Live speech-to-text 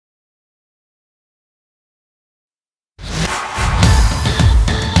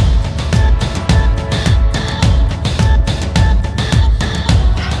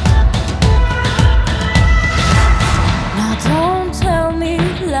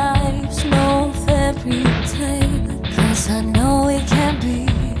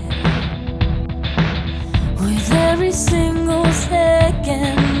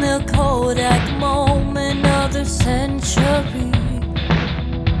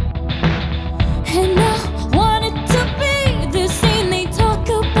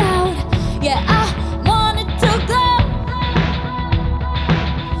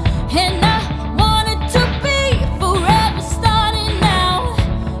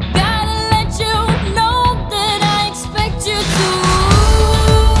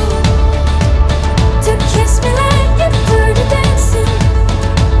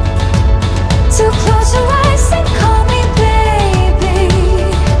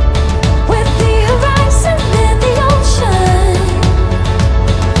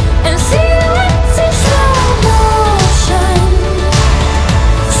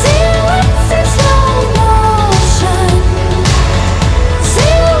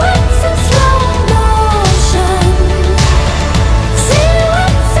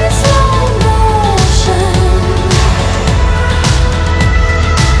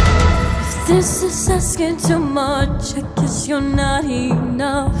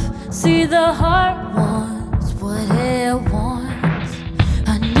See, the heart wants what it wants.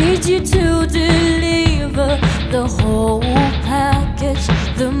 I need you to deliver the whole package,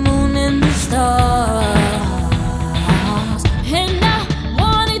 the moon and the stars. And I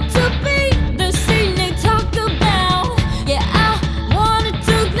want it to be the scene they talk about. Yeah, I want it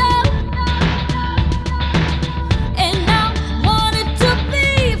to glow. And I want it to be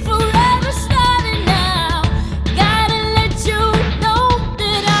forever starting now. Gotta let you know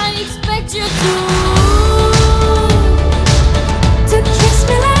that I expect you to kiss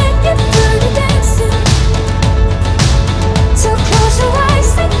me like you're dirty dancing. So close your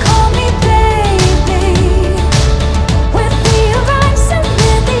eyes and call me baby. With the horizon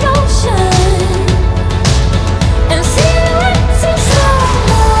and the ocean, and silhouettes in slow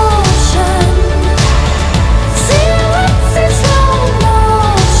motion. Silhouettes in slow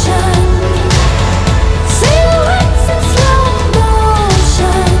motion. Silhouettes in slow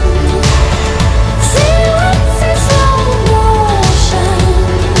motion. Silhouettes in slow motion.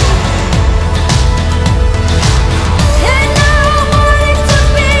 And I want it to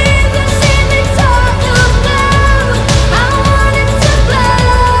be the scene they talk about. I want it to glow.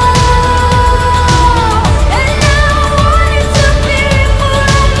 And I want it to be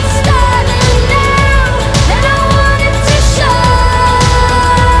forever starting now. And I want it to show.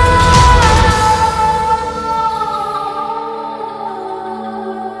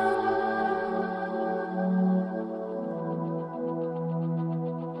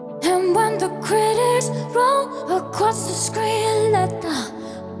 And when the critics roll across the screen, let the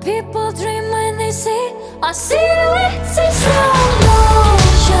people dream when they see our silhouettes in slow